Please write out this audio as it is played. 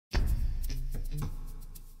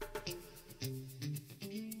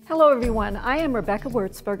Hello everyone, I am Rebecca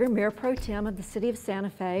Wurzberger, Mayor Pro Tem of the City of Santa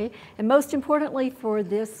Fe, and most importantly for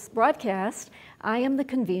this broadcast, I am the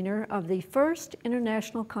convener of the first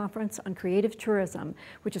International Conference on Creative Tourism,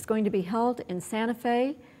 which is going to be held in Santa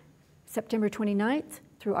Fe, September 29th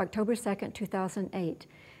through October 2nd, 2008.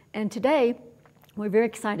 And today, we're very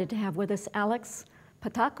excited to have with us Alex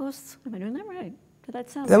Patakos. Am I doing that right? Did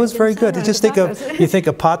that sound That was very good. Right? Just think of, you think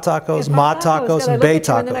of pot tacos, mott tacos, and bay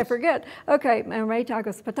tacos. And then I forget. Okay, Ray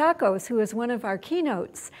Tacos Patakos, who is one of our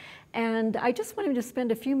keynotes. And I just want him to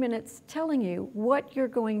spend a few minutes telling you what you're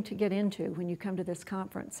going to get into when you come to this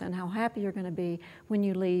conference and how happy you're going to be when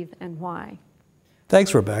you leave and why.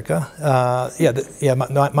 Thanks, Rebecca.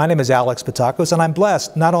 My name is Alex Patakos, and I'm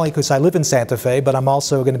blessed not only because I live in Santa Fe, but I'm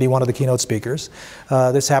also going to be one of the keynote speakers.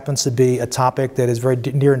 This happens to be a topic that is very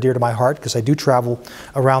near and dear to my heart because I do travel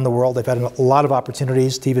around the world. I've had a lot of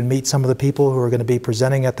opportunities to even meet some of the people who are going to be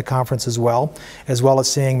presenting at the conference as well as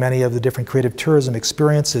seeing many of the different creative tourism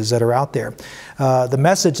experiences that are out there. The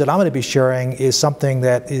message that I'm going to be sharing is something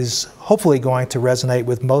that is hopefully going to resonate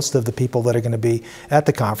with most of the people that are going to be at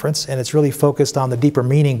the conference, and it's really focused on the deeper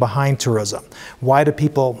meaning behind tourism. Why do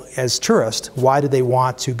people, as tourists, why do they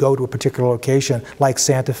want to go to a particular location like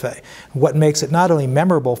Santa Fe? What makes it not only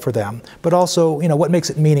memorable for them, but also, what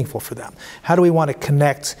makes it meaningful for them? How do we want to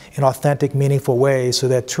connect in authentic, meaningful ways so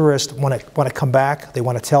that tourists want to come back, they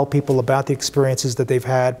want to tell people about the experiences that they've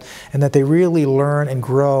had, and that they really learn and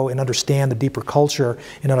grow and understand the deeper culture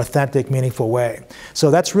in an authentic, meaningful way.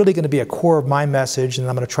 So that's really going to be a core of my message, and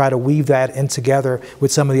I'm going to try to weave that in together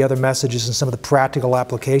with some of the other messages and some of the practical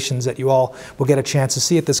applications that you all will get a chance to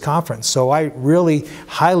see at this conference. So I really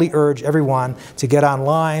highly urge everyone to get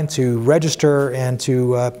online, to register, and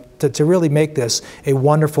to really make this a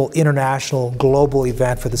wonderful international, global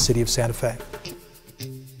event for the City of Santa Fe.